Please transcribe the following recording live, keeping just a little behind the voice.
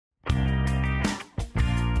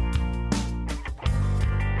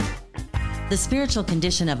The spiritual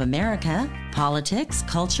condition of America, politics,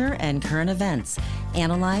 culture, and current events,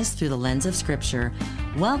 analyzed through the lens of Scripture.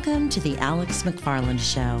 Welcome to the Alex McFarland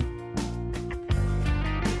Show.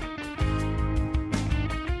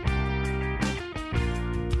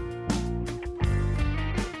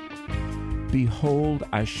 Behold,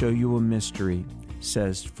 I show you a mystery,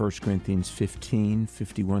 says 1 Corinthians 15,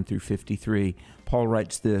 51 through 53. Paul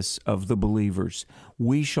writes this of the believers: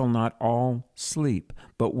 we shall not all sleep,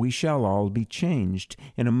 but we shall all be changed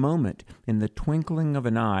in a moment, in the twinkling of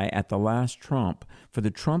an eye, at the last trump. For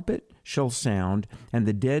the trumpet shall sound, and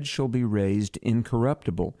the dead shall be raised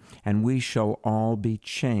incorruptible, and we shall all be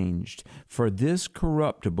changed. For this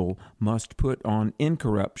corruptible must put on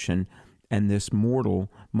incorruption, and this mortal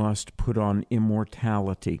must put on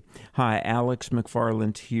immortality. Hi, Alex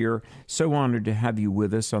McFarland here. So honored to have you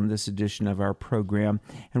with us on this edition of our program.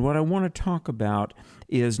 And what I want to talk about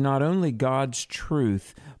is not only God's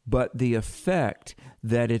truth, but the effect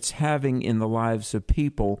that it's having in the lives of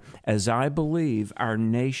people, as I believe our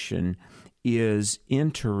nation is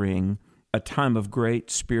entering a time of great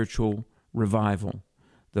spiritual revival.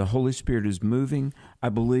 The Holy Spirit is moving. I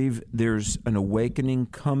believe there's an awakening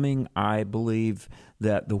coming. I believe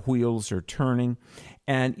that the wheels are turning.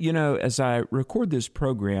 And, you know, as I record this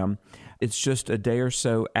program, it's just a day or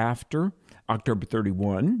so after October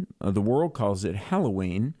 31. The world calls it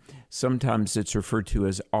Halloween. Sometimes it's referred to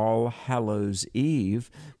as All Hallows Eve.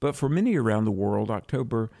 But for many around the world,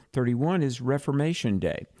 October 31 is Reformation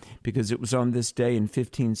Day, because it was on this day in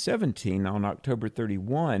 1517, on October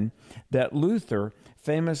 31, that Luther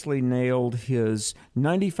famously nailed his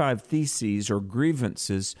 95 theses or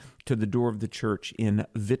grievances to the door of the church in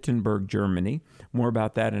Wittenberg, Germany. More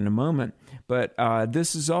about that in a moment. But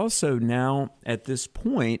this is also now, at this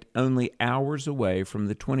point, only hours away from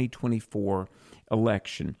the 2024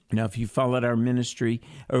 election. Now, if you followed our ministry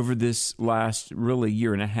over this last really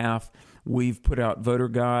year and a half, we've put out voter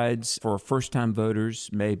guides for first-time voters,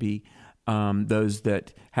 maybe those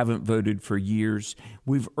that haven't voted for years.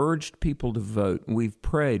 We've urged people to vote. We've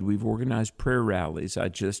prayed. We've organized prayer rallies. I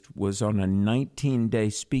just was on a 19-day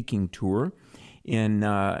speaking tour in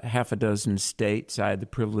half a dozen states. I had the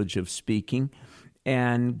privilege of speaking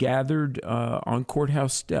and gathered on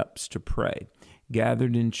courthouse steps to pray,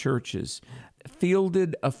 gathered in churches,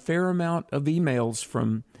 fielded a fair amount of emails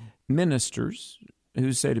from ministers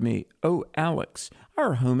who say to me, "Oh, Alex,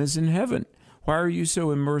 our home is in heaven. Why are you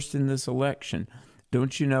so immersed in this election?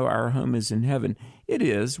 Don't you know our home is in heaven?" It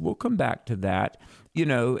is. We'll come back to that. You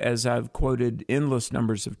know, as I've quoted endless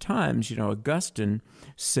numbers of times, you know, Augustine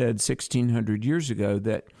said 1,600 years ago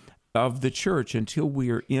that of the church, until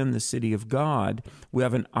we are in the city of God, we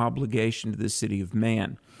have an obligation to the city of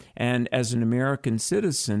man. And as an American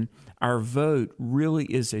citizen, our vote really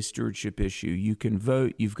is a stewardship issue. You can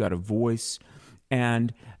vote, you've got a voice,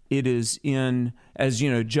 and it is in, as you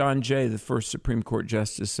know, John Jay, the first Supreme Court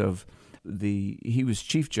Justice he was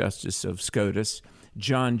Chief Justice of SCOTUS.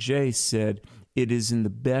 John Jay said, it is in the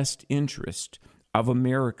best interest of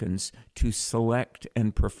Americans to select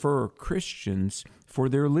and prefer Christians for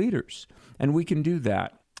their leaders. And we can do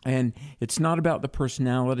that. And it's not about the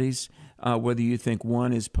personalities, whether you think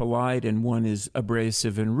one is polite and one is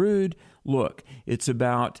abrasive and rude. Look, it's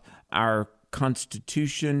about our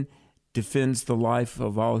Constitution defends the life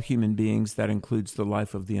of all human beings. That includes the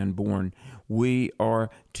life of the unborn. We are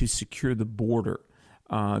to secure the border.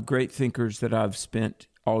 Great thinkers that I've spent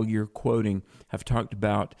all year quoting have talked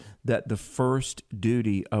about that the first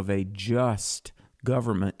duty of a just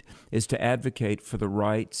government is to advocate for the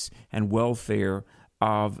rights and welfare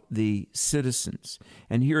of the citizens.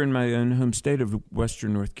 And here in my own home state of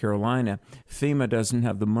Western North Carolina, FEMA doesn't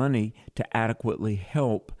have the money to adequately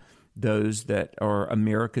help those that are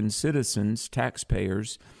American citizens,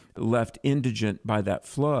 taxpayers, left indigent by that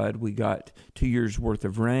flood. We got 2 years' worth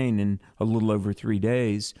of rain in a little over 3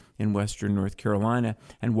 days in Western North Carolina.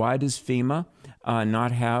 And why does FEMA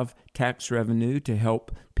not have tax revenue to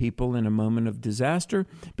help people in a moment of disaster?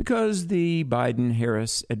 Because the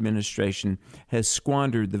Biden-Harris administration has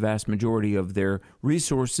squandered the vast majority of their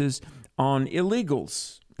resources on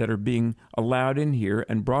illegals that are being allowed in here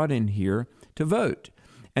and brought in here to vote.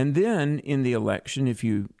 And then in the election,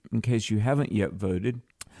 in case you haven't yet voted,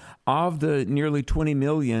 of the nearly 20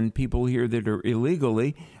 million people here that are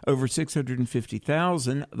illegally, over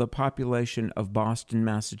 650,000, the population of Boston,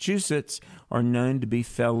 Massachusetts, are known to be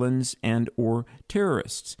felons and or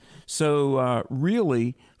terrorists. So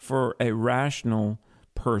really, for a rational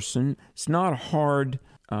person, it's not a hard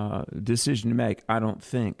decision to make, I don't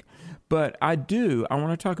think. But I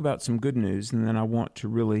want to talk about some good news, and then I want to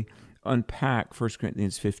really unpack 1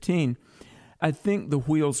 Corinthians 15. I think the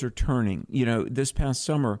wheels are turning. This past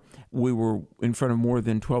summer, we were in front of more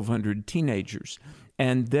than 1,200 teenagers,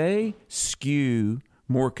 and they skew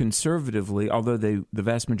more conservatively, although the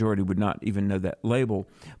vast majority would not even know that label,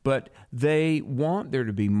 but they want there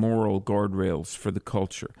to be moral guardrails for the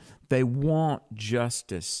culture. They want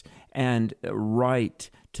justice and right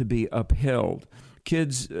to be upheld.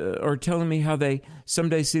 Kids are telling me how they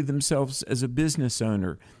someday see themselves as a business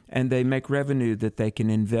owner, and they make revenue that they can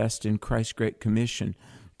invest in Christ's Great Commission.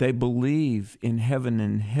 They believe in heaven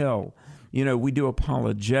and hell. We do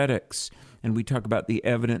apologetics, and we talk about the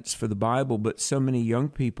evidence for the Bible, but so many young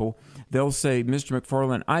people, they'll say, Mr.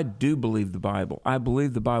 McFarland, I do believe the Bible. I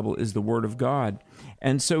believe the Bible is the Word of God.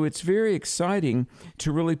 And so it's very exciting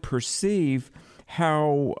to really perceive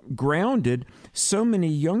how grounded so many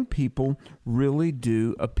young people really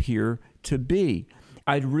do appear to be.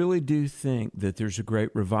 I really do think that there's a great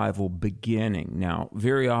revival beginning. Now,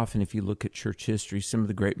 very often, if you look at church history, some of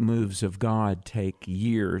the great moves of God take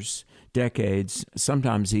years, decades,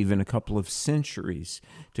 sometimes even a couple of centuries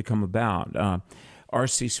to come about.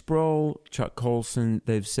 R.C. Sproul, Chuck Colson,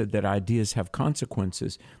 they've said that ideas have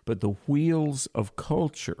consequences, but the wheels of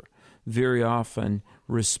culture very often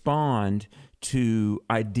respond to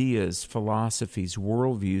ideas, philosophies,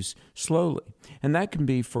 worldviews slowly. And that can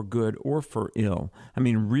be for good or for ill. I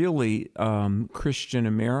mean, really, Christian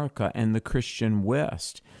America and the Christian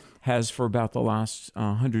West has, for about the last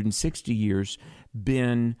 160 years,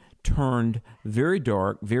 been turned very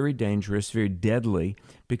dark, very dangerous, very deadly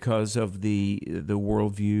because of the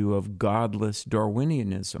worldview of godless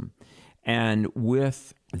Darwinianism. And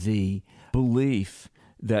with the belief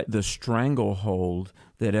that the stranglehold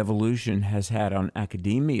that evolution has had on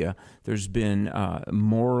academia, there's been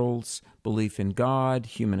morals, belief in God,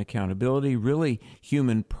 human accountability, really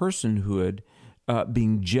human personhood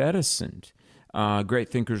being jettisoned. Great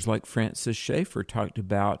thinkers like Francis Schaeffer talked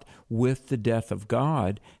about, with the death of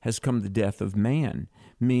God has come the death of man,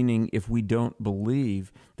 meaning if we don't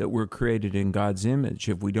believe that we're created in God's image,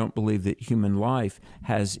 if we don't believe that human life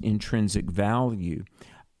has intrinsic value,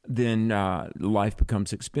 then life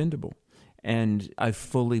becomes expendable. And I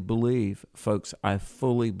fully believe, folks, that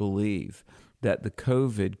the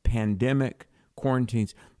COVID pandemic,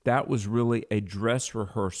 quarantines, that was really a dress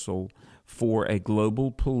rehearsal for a global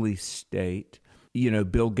police state.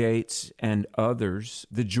 Bill Gates and others,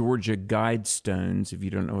 the Georgia Guidestones, if you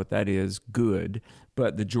don't know what that is, good,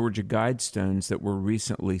 but the Georgia Guidestones that were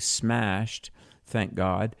recently smashed, thank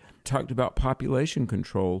God, talked about population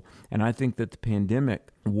control. And I think that the pandemic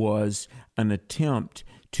was an attempt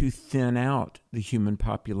to thin out the human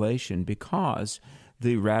population because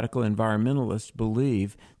the radical environmentalists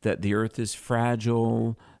believe that the earth is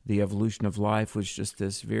fragile, the evolution of life was just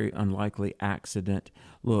this very unlikely accident.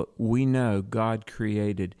 Look, we know God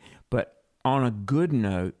created, but on a good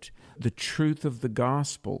note, the truth of the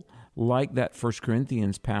gospel, like that 1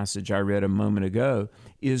 Corinthians passage I read a moment ago,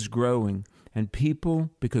 is growing. And people,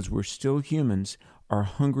 because we're still humans, are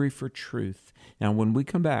hungry for truth. Now, when we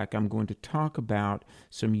come back, I'm going to talk about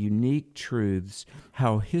some unique truths,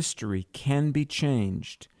 how history can be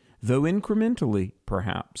changed, though incrementally,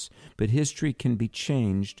 perhaps, but history can be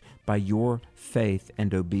changed by your faith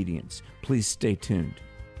and obedience. Please stay tuned.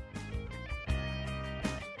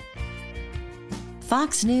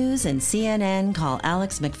 Fox News and CNN call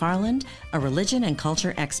Alex McFarland a religion and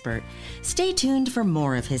culture expert. Stay tuned for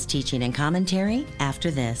more of his teaching and commentary after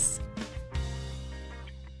this.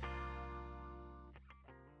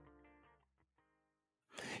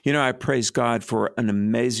 I praise God for an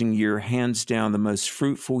amazing year, hands down the most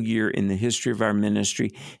fruitful year in the history of our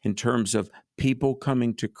ministry in terms of people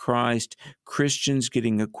coming to Christ, Christians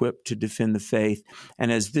getting equipped to defend the faith.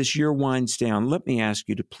 And as this year winds down, let me ask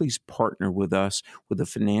you to please partner with us with a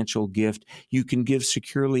financial gift. You can give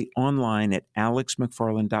securely online at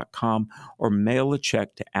alexmcfarland.com or mail a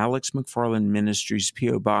check to Alex McFarland Ministries,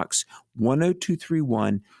 P.O. Box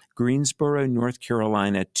 10231, Greensboro, North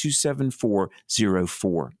Carolina,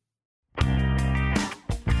 27404.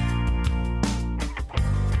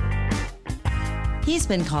 He's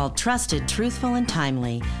been called trusted, truthful, and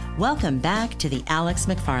timely. Welcome back to the Alex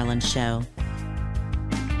McFarland Show.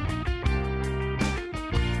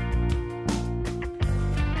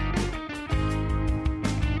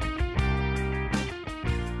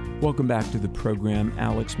 Welcome back to the program.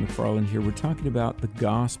 Alex McFarland here. We're talking about the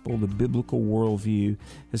gospel, the biblical worldview,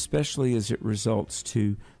 especially as it results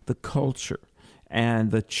to the culture.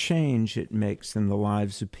 and the change it makes in the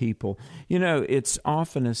lives of people. You know, it's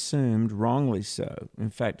often assumed, wrongly so, in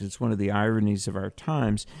fact, it's one of the ironies of our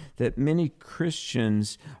times, that many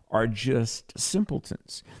Christians are just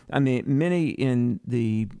simpletons. I mean, many in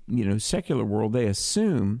the, secular world, they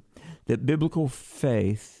assume that biblical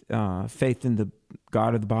faith, faith in the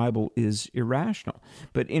God of the Bible, is irrational.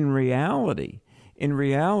 But in reality,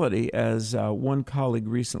 as one colleague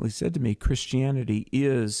recently said to me, Christianity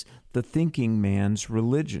is the thinking man's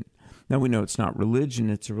religion. Now, we know it's not religion,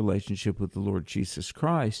 it's a relationship with the Lord Jesus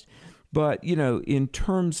Christ. But, in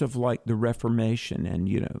terms of like the Reformation,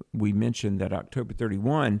 and, we mentioned that October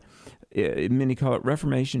 31, many call it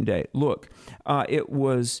Reformation Day. Look, it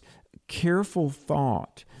was careful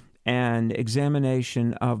thought and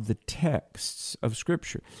examination of the texts of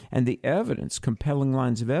Scripture and the evidence, compelling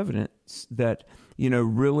lines of evidence that,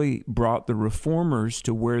 really brought the reformers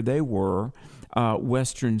to where they were,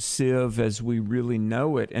 Western Civ as we really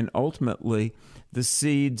know it, and ultimately the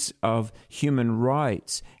seeds of human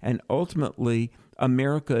rights, and ultimately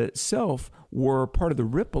America itself were part of the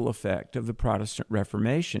ripple effect of the Protestant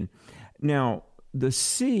Reformation. Now, the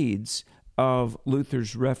seeds of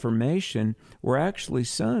Luther's Reformation were actually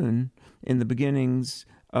sown in the beginnings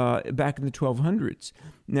back in the 1200s.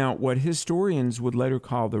 Now, what historians would later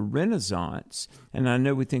call the Renaissance, and I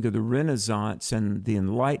know we think of the Renaissance and the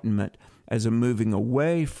Enlightenment as a moving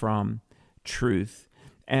away from truth,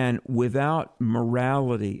 and without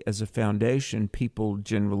morality as a foundation, people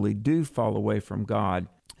generally do fall away from God.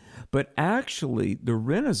 But actually, the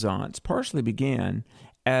Renaissance partially began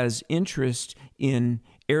as interest in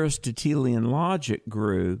Aristotelian logic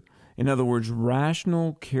grew. In other words,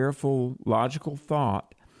 rational, careful, logical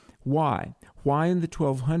thought. Why? Why in the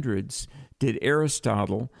 1200s did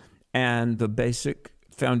Aristotle and the basic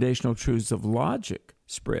foundational truths of logic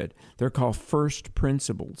spread? They're called first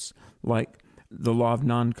principles, like the law of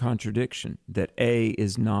non-contradiction, that A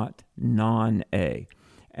is not non-A,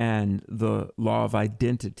 and the law of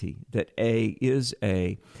identity, that A is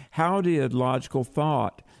A. How did logical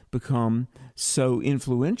thought become so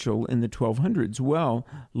influential in the 1200s? Well,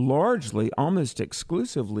 largely, almost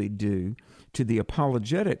exclusively due to the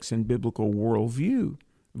apologetics and biblical worldview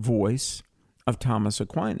voice of Thomas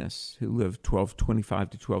Aquinas, who lived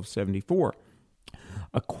 1225 to 1274.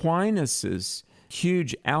 Aquinas's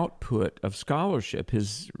huge output of scholarship,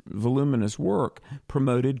 his voluminous work,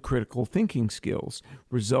 promoted critical thinking skills,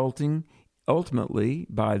 resulting ultimately,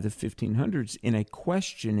 by the 1500s, in a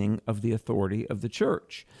questioning of the authority of the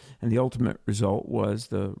church. And the ultimate result was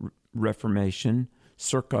the Reformation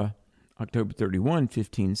circa October 31,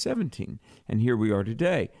 1517. And here we are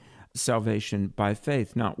today. Salvation by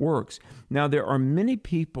faith, not works. Now, there are many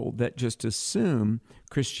people that just assume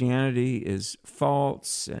Christianity is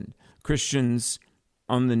false, and Christians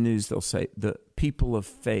on the news, they'll say, the people of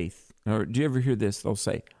faith. Or do you ever hear this? They'll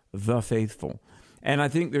say, the faithful. And I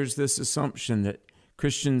think there's this assumption that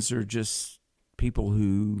Christians are just people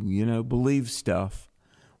who, believe stuff.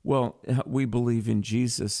 Well, we believe in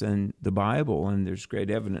Jesus and the Bible, and there's great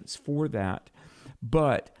evidence for that.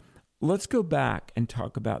 But let's go back and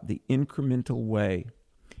talk about the incremental way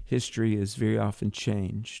history is very often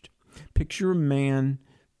changed. Picture a man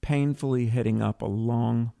painfully heading up a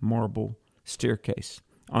long marble staircase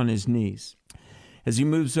on his knees. As he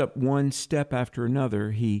moves up one step after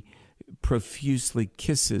another, he profusely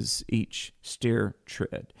kisses each stair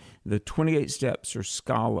tread. The 28 steps are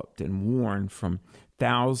scalloped and worn from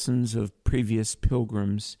thousands of previous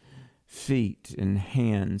pilgrims' feet and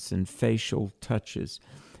hands and facial touches.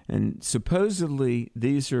 And supposedly,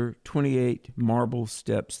 these are 28 marble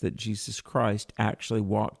steps that Jesus Christ actually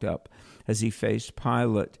walked up as he faced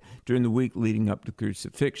Pilate during the week leading up to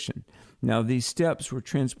crucifixion. Now, these steps were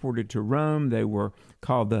transported to Rome. They were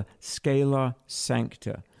called the Scala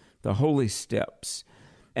Sancta, the holy steps.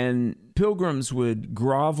 And pilgrims would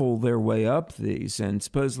grovel their way up these, and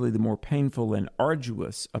supposedly the more painful and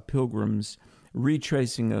arduous a pilgrim's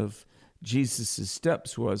retracing of Jesus'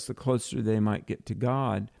 steps was, the closer they might get to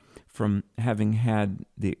God from having had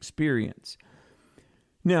the experience.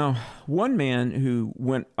 Now, one man who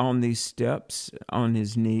went on these steps on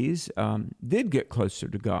his knees did get closer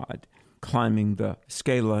to God, climbing the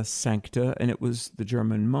Scala Sancta, and it was the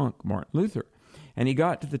German monk Martin Luther. And he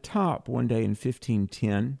got to the top one day in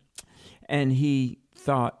 1510, and he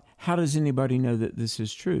thought, how does anybody know that this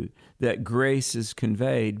is true, that grace is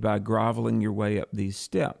conveyed by groveling your way up these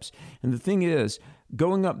steps? And the thing is,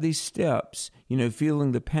 going up these steps,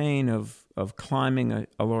 feeling the pain of climbing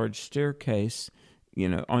a large staircase,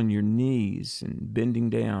 on your knees and bending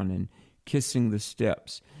down and kissing the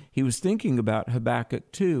steps. He was thinking about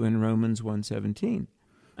Habakkuk 2 and Romans 1:17.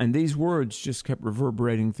 And these words just kept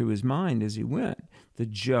reverberating through his mind as he went. The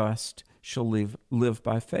just shall live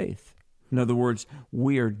by faith. In other words,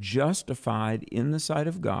 we are justified in the sight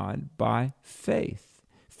of God by faith.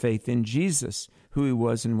 Faith in Jesus, who he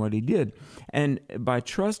was and what he did. And by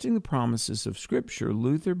trusting the promises of Scripture,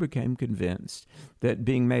 Luther became convinced that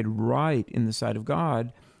being made right in the sight of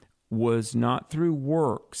God was not through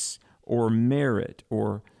works or merit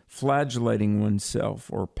or flagellating oneself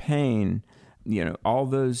or pain, all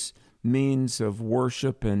those means of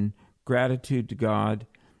worship and gratitude to God.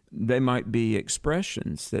 They might be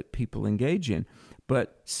expressions that people engage in,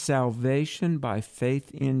 but salvation by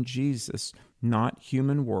faith in Jesus, not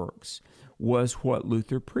human works, was what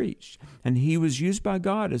Luther preached. And he was used by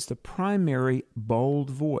God as the primary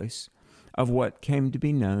bold voice of what came to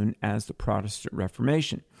be known as the Protestant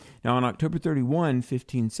Reformation. Now, on October 31,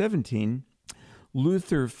 1517,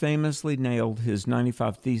 Luther famously nailed his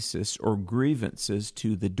 95 Theses or grievances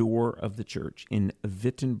to the door of the church in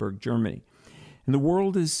Wittenberg, Germany. And the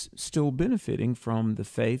world is still benefiting from the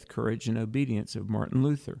faith, courage, and obedience of Martin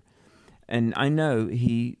Luther. And I know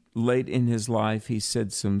late in his life, he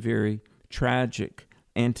said some very tragic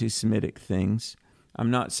anti-Semitic things.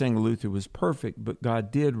 I'm not saying Luther was perfect, but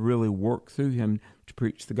God did really work through him to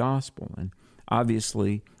preach the gospel. And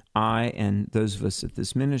obviously, I and those of us at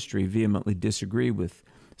this ministry vehemently disagree with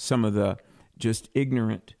some of the just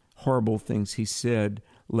ignorant, horrible things he said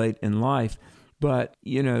late in life. But,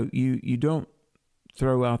 you don't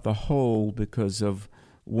throw out the whole because of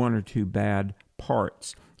one or two bad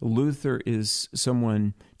parts. Luther is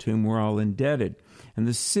someone to whom we're all indebted. And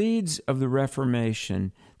the seeds of the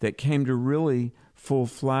Reformation that came to really full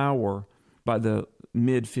flower by the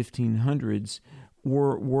mid-1500s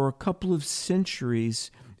were a couple of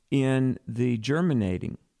centuries in the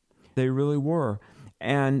germinating. They really were.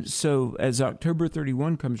 And so as October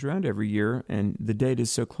 31 comes around every year, and the date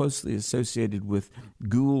is so closely associated with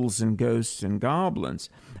ghouls and ghosts and goblins,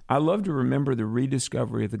 I love to remember the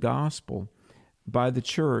rediscovery of the gospel by the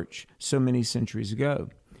church so many centuries ago,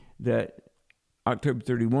 that October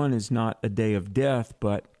 31 is not a day of death,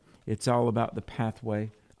 but it's all about the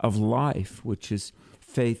pathway of life, which is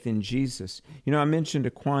faith in Jesus. I mentioned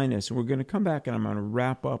Aquinas, and we're going to come back and I'm going to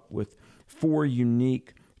wrap up with 4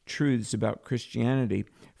 unique truths about Christianity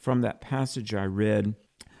from that passage I read,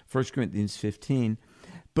 1 Corinthians 15.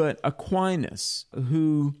 But Aquinas,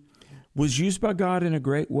 who was used by God in a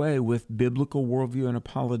great way with biblical worldview and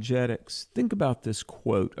apologetics. Think about this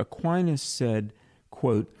quote. Aquinas said,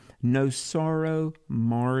 quote, "No sorrow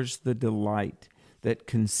mars the delight that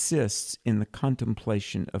consists in the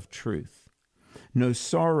contemplation of truth." No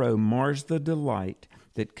sorrow mars the delight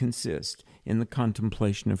that consists in the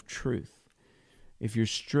contemplation of truth. If you're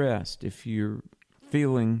stressed, if you're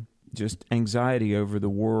feeling just anxiety over the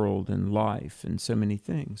world and life and so many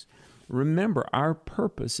things, remember our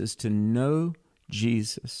purpose is to know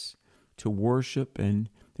Jesus, to worship and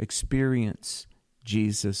experience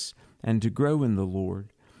Jesus, and to grow in the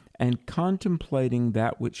Lord, and contemplating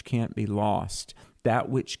that which can't be lost, that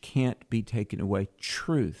which can't be taken away,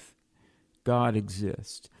 truth. God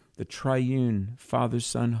exists, the triune Father,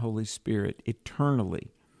 Son, Holy Spirit,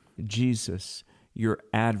 eternally. Jesus, your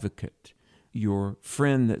advocate, your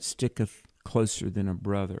friend that sticketh closer than a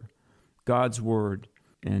brother. God's Word,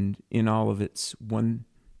 and in all of its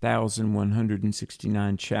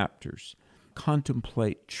 1,169 chapters,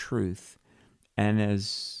 contemplate truth, and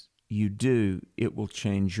as you do, it will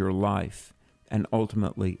change your life, and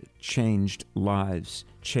ultimately changed lives,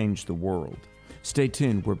 change the world. Stay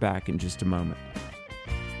tuned. We're back in just a moment.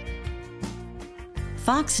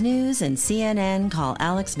 Fox News and CNN call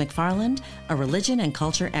Alex McFarland a religion and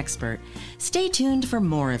culture expert. Stay tuned for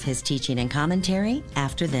more of his teaching and commentary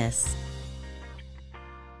after this.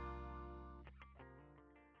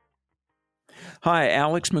 Hi,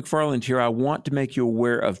 Alex McFarland here. I want to make you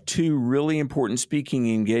aware of 2 really important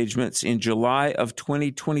speaking engagements in July of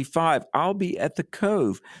 2025. I'll be at the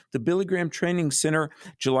Cove, the Billy Graham Training Center,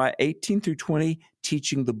 July 18 through 20,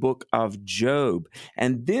 teaching the book of Job.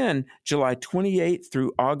 And then July 28th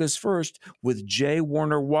through August 1st with J.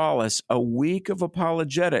 Warner Wallace, a week of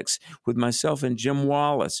apologetics with myself and Jim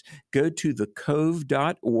Wallace. Go to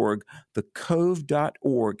thecove.org,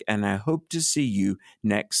 thecove.org, and I hope to see you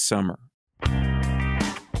next summer.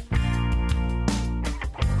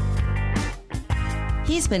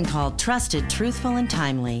 He's been called trusted, truthful, and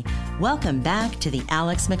timely. Welcome back to the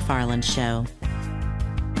Alex McFarland Show.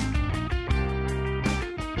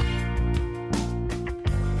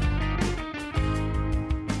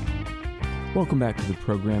 Welcome back to the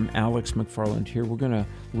program. Alex McFarland here. We're going to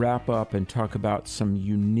wrap up and talk about some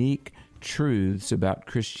unique truths about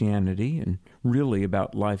Christianity and really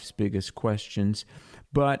about life's biggest questions.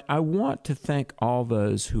 But I want to thank all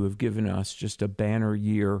those who have given us just a banner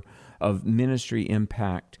year of ministry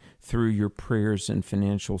impact through your prayers and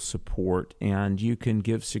financial support. And you can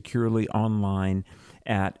give securely online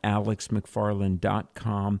at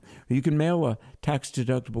alexmcfarland.com. You can mail a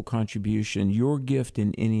tax-deductible contribution. Your gift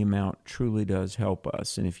in any amount truly does help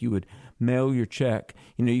us. And if you would mail your check,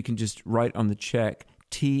 you can just write on the check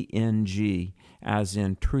TNG, as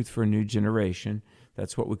in Truth for a New Generation.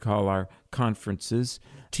 That's what we call our conferences.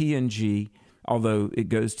 TNG, although it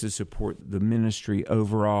goes to support the ministry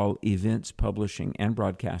overall, events, publishing, and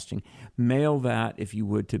broadcasting. Mail that, if you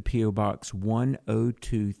would, to P.O. Box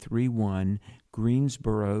 10231,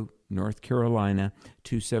 Greensboro, North Carolina,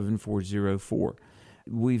 27404.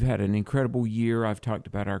 We've had an incredible year. I've talked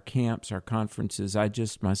about our camps, our conferences. I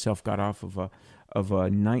just myself got off of a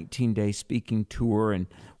 19-day speaking tour, and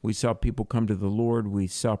we saw people come to the Lord. We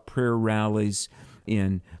saw prayer rallies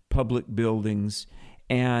in public buildings,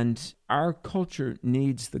 and our culture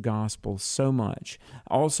needs the gospel so much.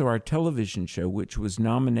 Also, our television show, which was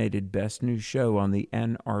nominated Best New Show on the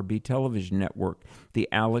NRB television network, the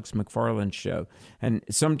Alex McFarland Show. And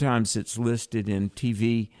sometimes it's listed in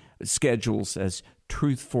TV schedules as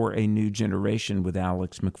Truth for a New Generation with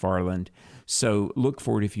Alex McFarland. So look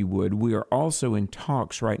for it if you would. We are also in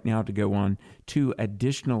talks right now to go on 2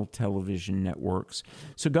 additional television networks.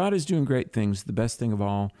 So God is doing great things. The best thing of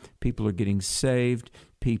all, people are getting saved.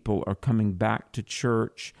 People are coming back to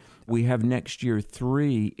church. We have next year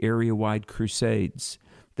 3 area-wide crusades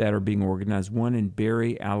that are being organized. One in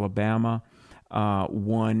Berry, Alabama,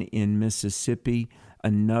 one in Mississippi,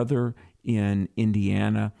 another in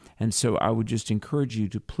Indiana. And so I would just encourage you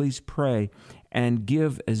to please pray and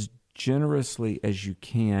give as generously as you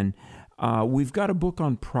can. We've got a book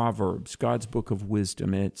on Proverbs, God's book of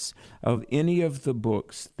wisdom. It's of any of the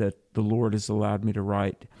books that the Lord has allowed me to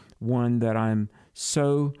write, one that I'm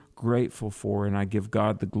so grateful for, and I give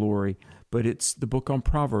God the glory. But it's the book on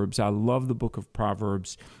Proverbs. I love the book of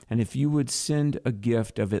Proverbs. And if you would send a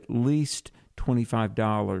gift of at least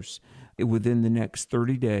 $25 within the next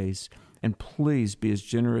 30 days, and please be as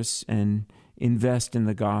generous and invest in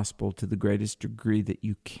the gospel to the greatest degree that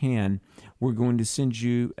you can, we're going to send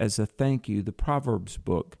you as a thank you the Proverbs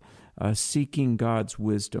book, Seeking God's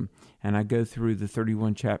Wisdom. And I go through the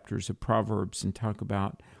 31 chapters of Proverbs and talk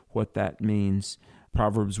about what that means.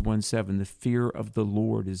 Proverbs 1:7, the fear of the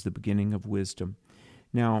Lord is the beginning of wisdom.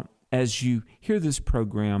 Now, as you hear this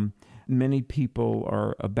program, many people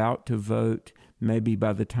are about to vote. Maybe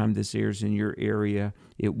by the time this airs in your area,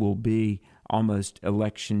 it will be almost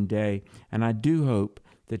election day. And I do hope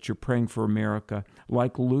that you're praying for America.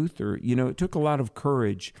 Like Luther, it took a lot of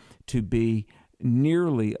courage to be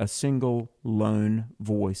nearly a single lone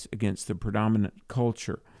voice against the predominant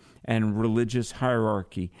culture and religious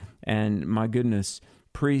hierarchy. And my goodness,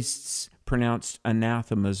 priests pronounced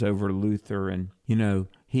anathemas over Luther, and,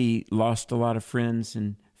 he lost a lot of friends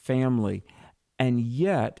and family. And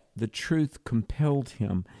yet, the truth compelled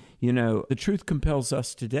him. The truth compels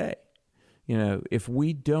us today. If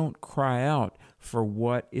we don't cry out for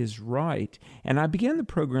what is right. And I began the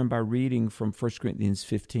program by reading from 1 Corinthians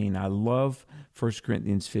 15. I love 1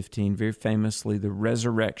 Corinthians 15, very famously the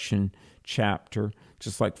resurrection chapter,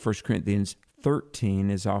 just like 1 Corinthians 13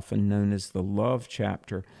 is often known as the love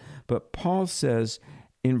chapter. But Paul says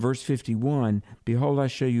in verse 51, "Behold, I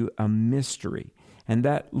show you a mystery." And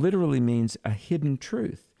that literally means a hidden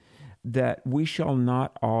truth, that we shall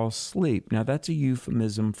not all sleep. Now, that's a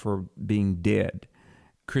euphemism for being dead.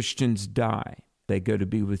 Christians die. They go to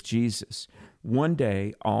be with Jesus. One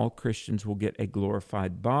day, all Christians will get a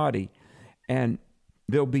glorified body, and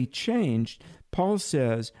they'll be changed. Paul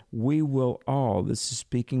says, we will all, this is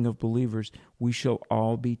speaking of believers, we shall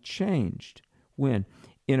all be changed. When?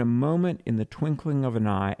 In a moment, in the twinkling of an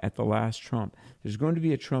eye, at the last trump. There's going to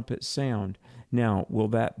be a trumpet sound. Now, will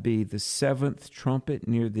that be the 7th trumpet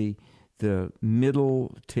near the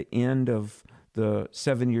middle to end of the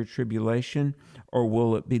 7-year tribulation, or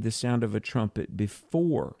will it be the sound of a trumpet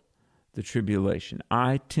before the tribulation?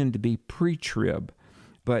 I tend to be pre-trib,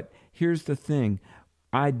 but here's the thing.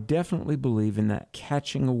 I definitely believe in that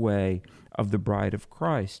catching away of the bride of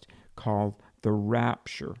Christ called the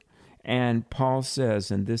rapture. And Paul says,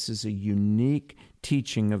 and this is a unique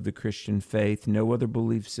teaching of the Christian faith, no other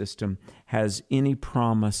belief system has any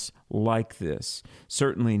promise like this.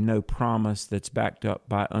 Certainly no promise that's backed up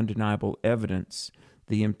by undeniable evidence,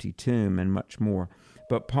 the empty tomb, and much more.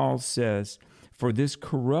 But Paul says, for this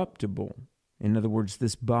corruptible, in other words,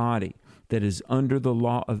 this body that is under the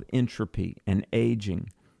law of entropy and aging,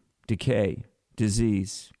 decay,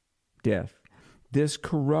 disease, death. This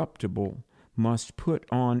corruptible must put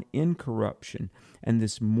on incorruption, and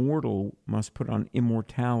this mortal must put on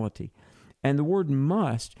immortality. And the word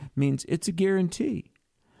must means it's a guarantee.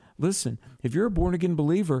 Listen, if you're a born-again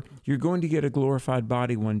believer, you're going to get a glorified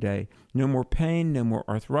body one day. No more pain, no more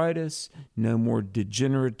arthritis, no more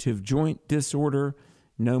degenerative joint disorder,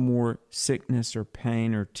 no more sickness or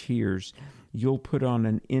pain or tears. You'll put on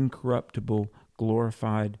an incorruptible,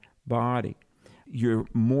 glorified body. Your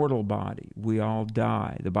mortal body, we all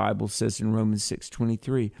die. The Bible says in Romans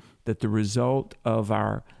 6:23 that the result of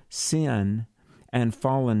our sin and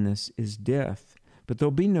fallenness is death. But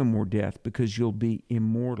there'll be no more death because you'll be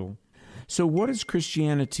immortal. So what does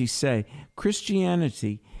Christianity say?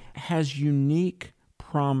 Christianity has unique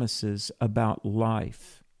promises about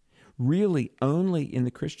life. Really, only in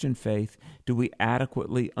the Christian faith do we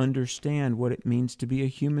adequately understand what it means to be a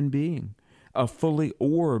human being, a fully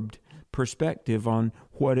orbed perspective on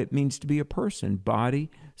what it means to be a person, body,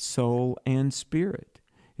 soul, and spirit.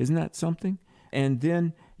 Isn't that something? And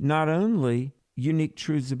then not only unique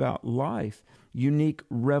truths about life, unique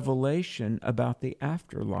revelation about the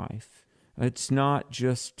afterlife. It's not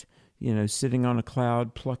just, sitting on a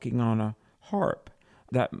cloud, plucking on a harp.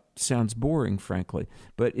 That sounds boring, frankly,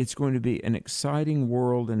 but it's going to be an exciting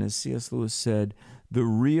world, and as C.S. Lewis said, the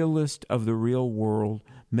realist of the real world,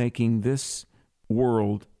 making this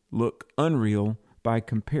world look unreal by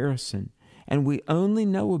comparison. And we only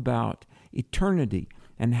know about eternity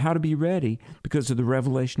and how to be ready because of the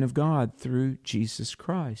revelation of God through Jesus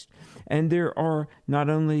Christ. And there are not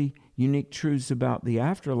only unique truths about the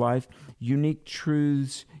afterlife, unique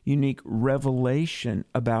truths, unique revelation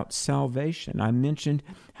about salvation. I mentioned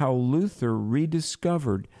how Luther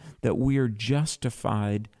rediscovered that we are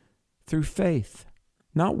justified through faith,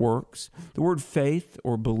 not works. The word faith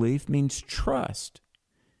or belief means trust.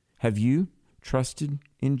 Have you trusted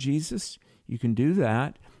in Jesus? You can do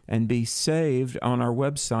that and be saved on our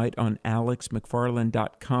website on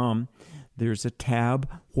alexmcfarland.com. There's a tab,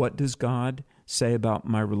 What Does God Say About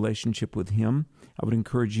My Relationship with Him? I would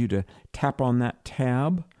encourage you to tap on that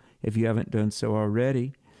tab if you haven't done so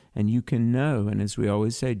already, and you can know, and as we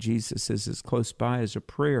always say, Jesus is as close by as a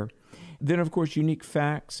prayer. Then, of course, unique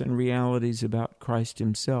facts and realities about Christ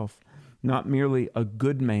Himself. Not merely a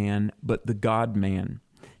good man, but the God-man.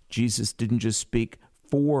 Jesus didn't just speak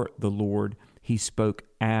for the Lord, He spoke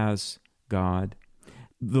as God.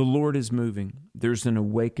 The Lord is moving. There's an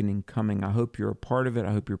awakening coming. I hope you're a part of it.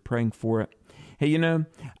 I hope you're praying for it. Hey,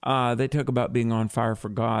 they talk about being on fire for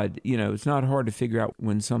God. It's not hard to figure out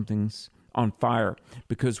when something's on fire,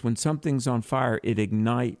 because when something's on fire, it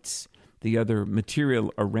ignites the other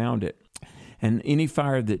material around it. And any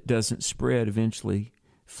fire that doesn't spread eventually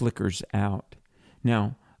flickers out.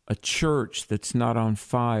 Now, a church that's not on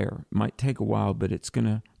fire might take a while, but it's going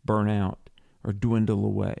to burn out or dwindle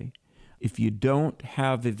away. If you don't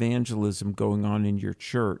have evangelism going on in your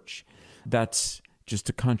church, that's just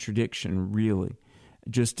a contradiction, really.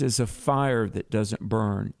 Just as a fire that doesn't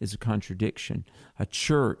burn is a contradiction, a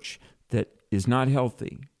church that is not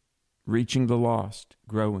healthy, reaching the lost,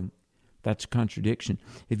 growing, that's a contradiction.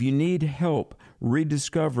 If you need help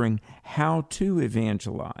rediscovering how to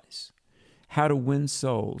evangelize, how to win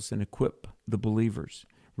souls and equip the believers,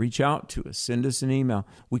 reach out to us, send us an email.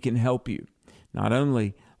 We can help you. Not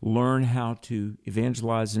only learn how to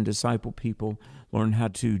evangelize and disciple people, learn how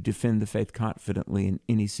to defend the faith confidently in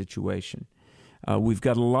any situation. We've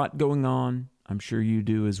got a lot going on. I'm sure you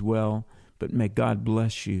do as well. But may God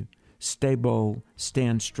bless you. Stay bold,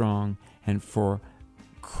 stand strong, and for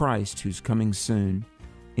Christ, who's coming soon,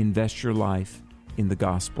 invest your life in the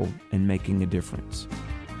gospel and making a difference.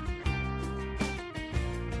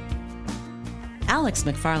 Alex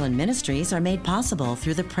McFarland Ministries are made possible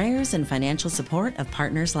through the prayers and financial support of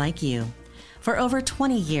partners like you. For over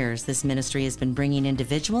 20 years, this ministry has been bringing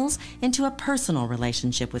individuals into a personal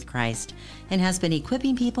relationship with Christ and has been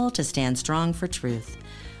equipping people to stand strong for truth.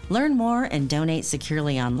 Learn more and donate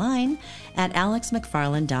securely online at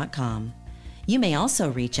alexmcfarland.com. You may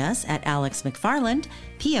also reach us at Alex McFarland,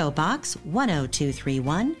 P.O. Box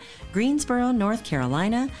 10231, Greensboro, North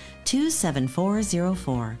Carolina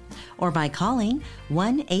 27404, or by calling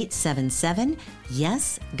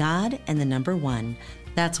 1-877-YES-GOD and the number 1.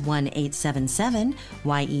 That's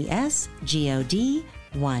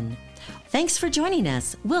 1-877-YES-GOD-1. Thanks for joining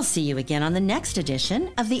us. We'll see you again on the next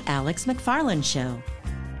edition of The Alex McFarland Show.